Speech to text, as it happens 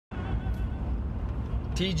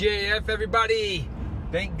TJF, everybody.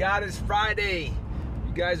 Thank God it's Friday.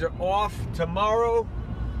 You guys are off tomorrow.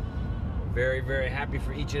 Very, very happy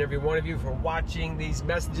for each and every one of you for watching these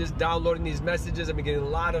messages, downloading these messages. I've been getting a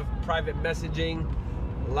lot of private messaging,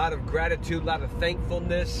 a lot of gratitude, a lot of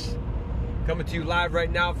thankfulness. Coming to you live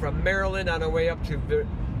right now from Maryland on our way up to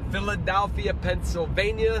Philadelphia,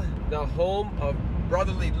 Pennsylvania, the home of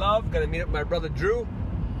brotherly love. Gonna meet up with my brother Drew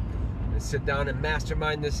and sit down and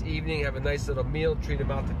mastermind this evening, have a nice little meal, treat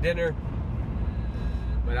him out to dinner.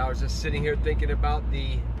 But I was just sitting here thinking about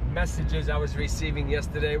the messages I was receiving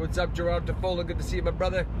yesterday. What's up, Gerard Tofola? Good to see you, my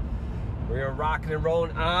brother. We are rocking and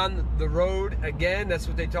rolling on the road again. That's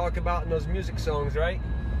what they talk about in those music songs, right?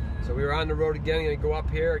 So we were on the road again. I'm gonna go up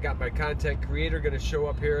here. I got my content creator gonna show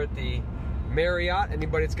up here at the Marriott.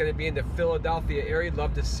 Anybody that's gonna be in the Philadelphia area,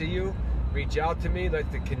 love to see you. Reach out to me,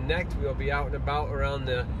 like to connect. We'll be out and about around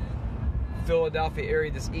the Philadelphia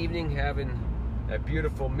area this evening, having a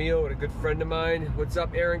beautiful meal with a good friend of mine. What's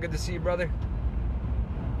up, Aaron? Good to see you, brother.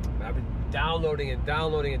 I've been downloading and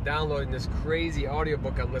downloading and downloading this crazy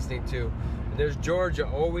audiobook I'm listening to. And there's Georgia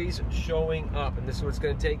always showing up. And this is what it's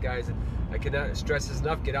going to take, guys. I cannot stress this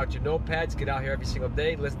enough. Get out your notepads. Get out here every single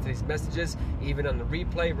day. Listen to these messages. Even on the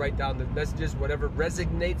replay, write down the messages. Whatever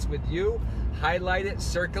resonates with you, highlight it,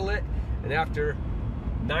 circle it. And after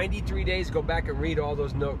 93 days, go back and read all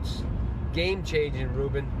those notes. Game changing,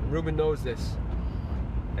 Ruben. Ruben knows this.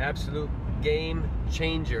 Absolute game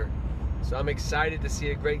changer. So I'm excited to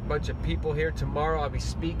see a great bunch of people here. Tomorrow I'll be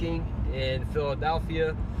speaking in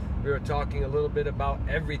Philadelphia. We were talking a little bit about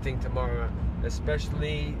everything tomorrow,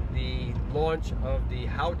 especially the launch of the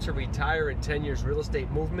How to Retire in 10 Years Real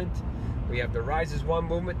Estate movement. We have the Rise as One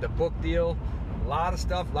movement, the book deal, a lot of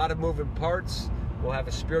stuff, a lot of moving parts. We'll have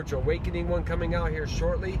a spiritual awakening one coming out here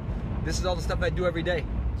shortly. This is all the stuff I do every day.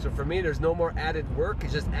 So for me, there's no more added work.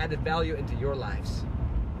 It's just added value into your lives.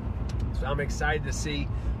 So I'm excited to see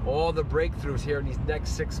all the breakthroughs here in these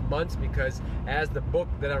next 6 months, because as the book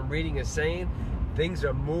that I'm reading is saying, things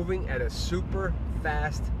are moving at a super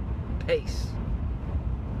fast pace.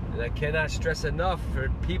 And I cannot stress enough for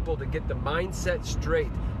people to get the mindset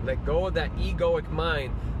straight. Let go of that egoic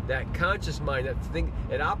mind, that conscious mind, that thing,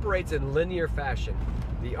 it operates in linear fashion.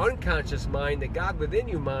 The unconscious mind, the God within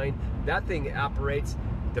you mind, that thing operates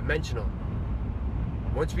dimensional.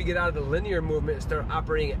 Once we get out of the linear movement and start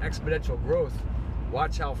operating at exponential growth,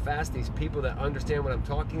 watch how fast these people that understand what I'm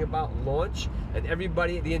talking about launch. And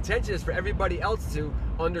everybody, the intention is for everybody else to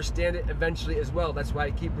understand it eventually as well. That's why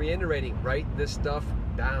I keep reiterating, write this stuff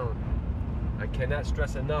down. I cannot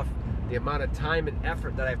stress enough the amount of time and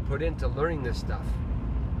effort that I've put into learning this stuff.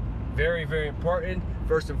 Very, very important.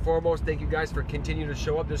 First and foremost, thank you guys for continuing to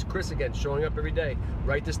show up. There's Chris again, showing up every day.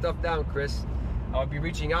 Write this stuff down, Chris. I'll be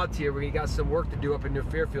reaching out to you. We got some work to do up in New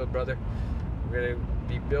Fairfield, brother. We're going to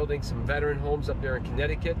be building some veteran homes up there in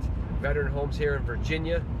Connecticut, veteran homes here in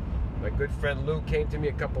Virginia. My good friend Lou came to me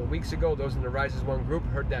a couple of weeks ago. Those in the Rise as One group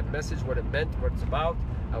heard that message, what it meant, what it's about.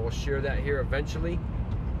 I will share that here eventually.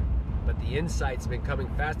 But the insights have been coming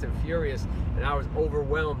fast and furious, and I was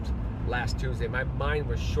overwhelmed last Tuesday. My mind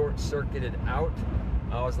was short-circuited out.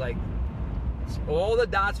 I was like, all the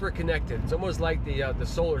dots were connected. It's almost like the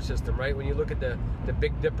solar system, right? When you look at the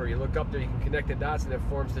Big Dipper, you look up there, you can connect the dots, and it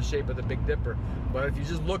forms the shape of the Big Dipper. But if you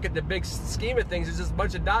just look at the big scheme of things, there's just a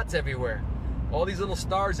bunch of dots everywhere. All these little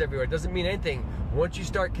stars everywhere. It doesn't mean anything. Once you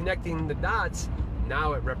start connecting the dots,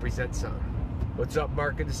 now it represents something. What's up,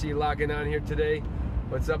 Mark? Good to see you logging on here today.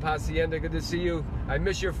 What's up, Hacienda? Good to see you. I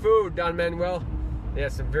miss your food, Don Manuel. They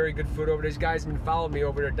have some very good food over there. These guys have been following me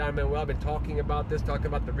over there, Don Manuel. I've been talking about this, talking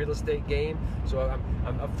about the real estate game. So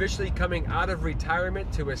I'm officially coming out of retirement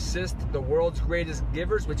to assist the world's greatest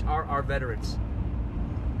givers, which are our veterans.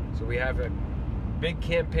 So we have a big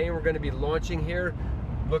campaign we're going to be launching here,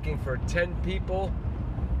 looking for 10 people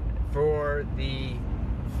for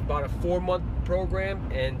about a 4-month program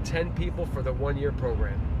and 10 people for the 1-year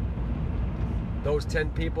program. Those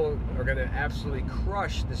 10 people are going to absolutely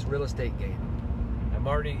crush this real estate game. I'm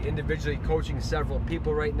already individually coaching several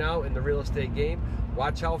people right now in the real estate game.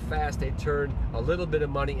 Watch how fast they turn a little bit of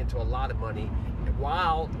money into a lot of money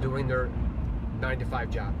while doing their 9-to-5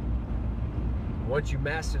 job. Once you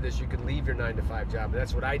master this, you can leave your 9-to-5 job. And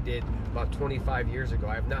that's what I did about 25 years ago.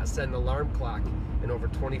 I have not set an alarm clock in over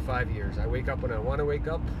 25 years. I wake up when I want to wake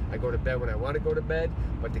up. I go to bed when I want to go to bed.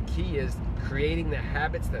 But the key is creating the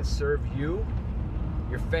habits that serve you,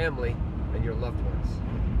 your family, and your loved ones.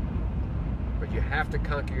 But you have to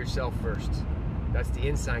conquer yourself first. That's the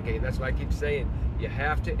inside game. That's why I keep saying you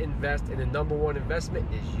have to invest, and the number one investment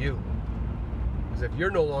is you. Because if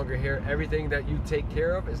you're no longer here, everything that you take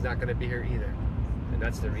care of is not going to be here either. And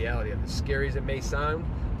that's the reality of it. As scary as it may sound,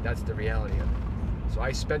 that's the reality of it. So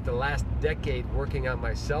I spent the last decade working on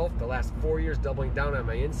myself, the last 4 years doubling down on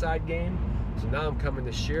my inside game. So now I'm coming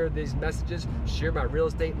to share these messages, share my real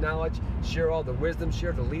estate knowledge, share all the wisdom,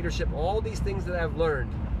 share the leadership, all these things that I've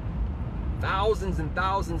learned. Thousands and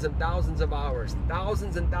thousands and thousands of hours,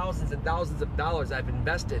 thousands and thousands and thousands of dollars I've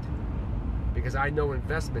invested, because I know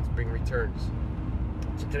investments bring returns.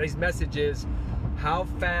 So today's message is how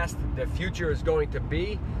fast the future is going to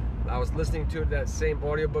be. I was listening to that same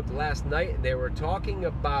audiobook last night, and they were talking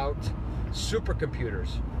about supercomputers.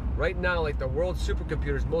 Right now, like the world's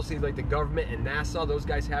supercomputers, mostly like the government and NASA, those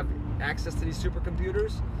guys have access to these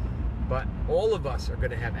supercomputers, but all of us are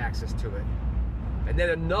going to have access to it. And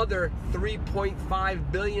then another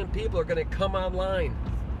 3.5 billion people are going to come online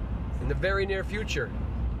in the very near future.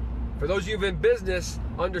 For those of you in business,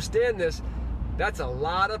 understand this, that's a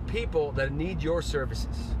lot of people that need your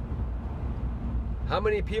services. How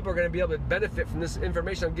many people are going to be able to benefit from this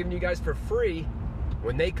information I'm giving you guys for free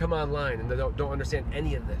when they come online and they don't understand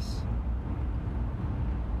any of this?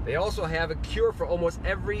 They also have a cure for almost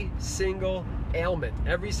every single ailment,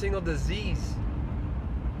 every single disease.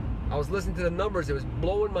 I was listening to the numbers, it was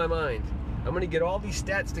blowing my mind. I'm going to get all these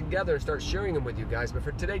stats together and start sharing them with you guys. But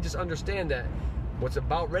for today, just understand that what's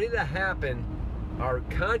about ready to happen, our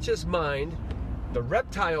conscious mind, the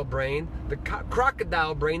reptile brain, the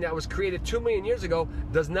crocodile brain that was created 2 million years ago,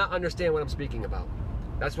 does not understand what I'm speaking about.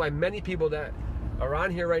 That's why many people that are on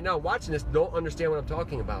here right now watching this don't understand what I'm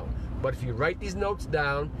talking about. But if you write these notes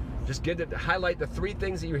down, just get it, highlight the 3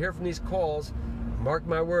 things that you hear from these calls, mark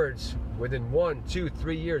my words, within 1, 2,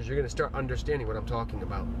 3 years, you're going to start understanding what I'm talking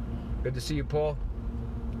about. Good to see you, Paul.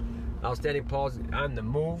 Outstanding. Paul's on the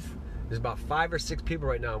move. There's about 5 or 6 people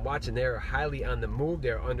right now I'm watching. They're highly on the move.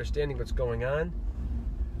 They're understanding what's going on.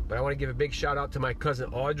 But I want to give a big shout out to my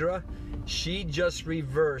cousin Audra. She just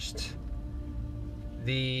reversed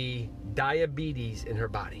the diabetes in her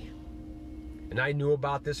body. And I knew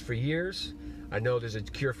about this for years. I know there's a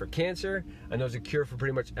cure for cancer. I know there's a cure for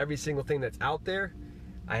pretty much every single thing that's out there.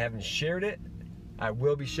 I haven't shared it. I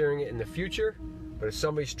will be sharing it in the future. But if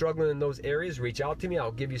somebody's struggling in those areas, reach out to me.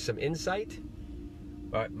 I'll give you some insight.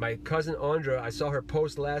 But my cousin Andra, I saw her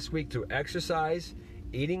post last week through exercise,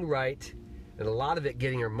 eating right, and a lot of it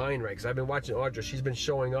getting her mind right. Because I've been watching Audra. She's been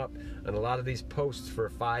showing up on a lot of these posts for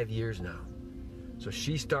 5 years now. So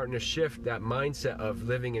she's starting to shift that mindset of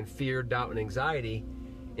living in fear, doubt, and anxiety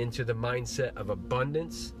into the mindset of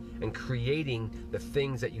abundance and creating the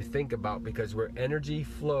things that you think about, because where energy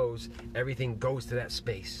flows, everything goes to that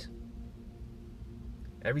space.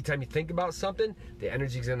 Every time you think about something, the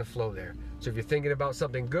energy is going to flow there. So if you're thinking about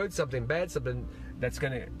something good, something bad, something that's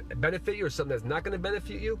going to benefit you, or something that's not going to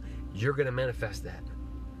benefit you, you're going to manifest that.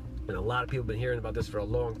 And a lot of people have been hearing about this for a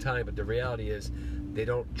long time, but the reality is they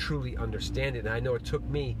don't truly understand it. And I know it took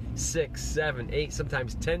me 6, 7, 8,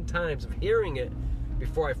 sometimes 10 times of hearing it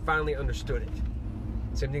before I finally understood it.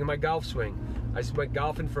 Same thing in my golf swing. I just went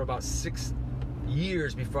golfing for about 6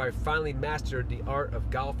 years before I finally mastered the art of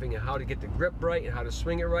golfing and how to get the grip right and how to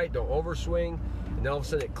swing it right, don't overswing. And then all of a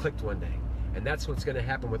sudden it clicked one day. And that's what's going to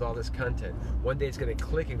happen with all this content. One day it's going to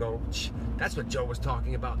click and go, that's what Joe was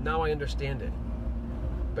talking about. Now I understand it.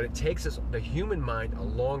 But it takes us, the human mind, a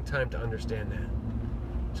long time to understand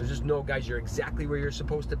that. So just know, guys, you're exactly where you're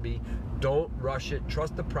supposed to be. Don't rush it.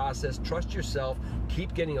 Trust the process. Trust yourself.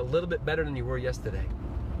 Keep getting a little bit better than you were yesterday.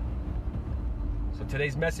 So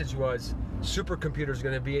today's message was supercomputers are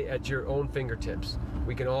going to be at your own fingertips.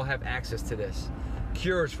 We can all have access to this.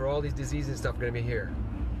 Cures for all these diseases and stuff are going to be here.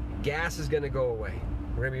 Gas is going to go away.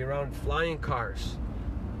 We're going to be around flying cars.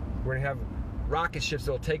 We're going to have rocket ships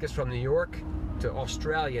that will take us from New York to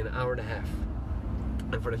Australia in an hour and a half.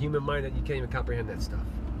 And for the human mind, that you can't even comprehend that stuff.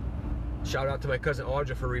 Shout out to my cousin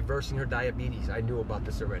Audra for reversing her diabetes. I knew about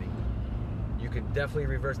this already. You can definitely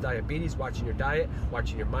reverse diabetes watching your diet,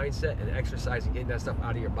 watching your mindset, and exercise and getting that stuff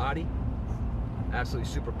out of your body.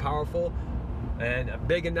 Absolutely super powerful. And a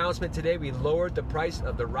big announcement today, we lowered the price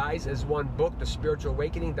of the Rise as One book, The Spiritual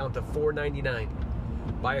Awakening, down to $4.99.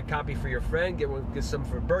 Buy a copy for your friend, get some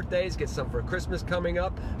for birthdays, get some for Christmas coming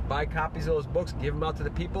up. Buy copies of those books, give them out to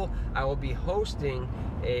the people. I will be hosting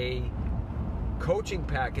a coaching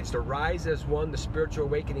package, the Rise as One, the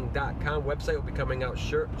spiritualawakening.com website will be coming out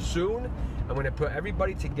soon. I'm going to put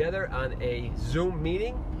everybody together on a Zoom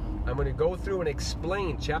meeting. I'm going to go through and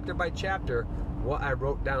explain chapter by chapter what I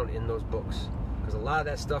wrote down in those books. Because a lot of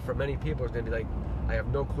that stuff for many people is going to be like, I have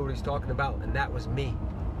no clue what he's talking about, and that was me.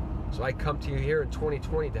 So I come to you here in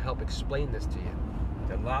 2020 to help explain this to you,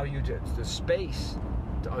 to allow you the space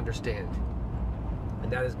to understand.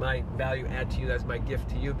 And that is my value add to you. That's my gift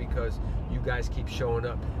to you, because you guys keep showing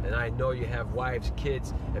up. And I know you have wives,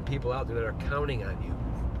 kids, and people out there that are counting on you.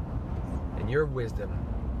 And your wisdom,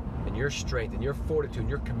 and your strength, and your fortitude, and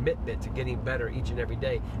your commitment to getting better each and every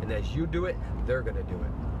day. And as you do it, they're going to do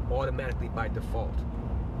it automatically by default.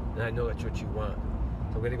 And I know that's what you want.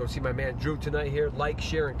 So I'm going to go see my man Drew tonight here. Like,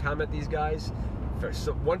 share, and comment these guys.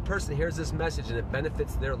 So one person hears this message and it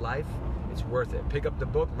benefits their life, it's worth it. Pick up the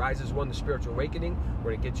book, Rise as One, The Spiritual Awakening.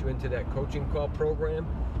 We're going to get you into that coaching call program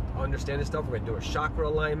to understand this stuff. We're going to do a chakra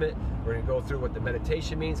alignment. We're going to go through what the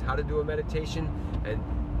meditation means, how to do a meditation, and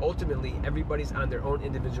ultimately everybody's on their own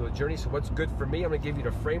individual journey. So what's good for me, I'm going to give you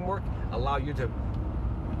the framework, allow you to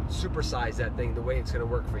supersize that thing the way it's going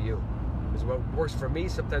to work for you. Because what works for me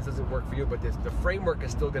sometimes doesn't work for you, but the framework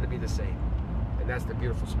is still going to be the same. And that's the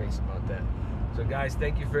beautiful space about that. So guys,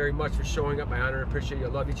 thank you very much for showing up. I honor and appreciate you. I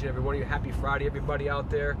love each and every one of you. Happy Friday, everybody out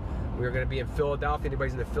there. We're going to be in Philadelphia.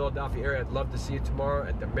 Anybody's in the Philadelphia area, I'd love to see you tomorrow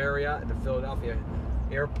at the Marriott at the Philadelphia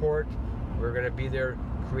airport. We're going to be there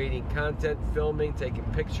creating content, filming, taking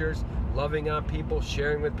pictures, loving on people,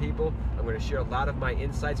 sharing with people. I'm going to share a lot of my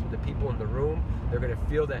insights with the people in the room. They're going to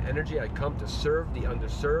feel that energy. I come to serve the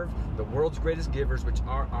underserved, the world's greatest givers, which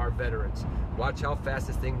are our veterans. Watch how fast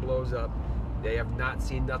this thing blows up. They have not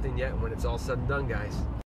seen nothing yet when it's all said and done, guys.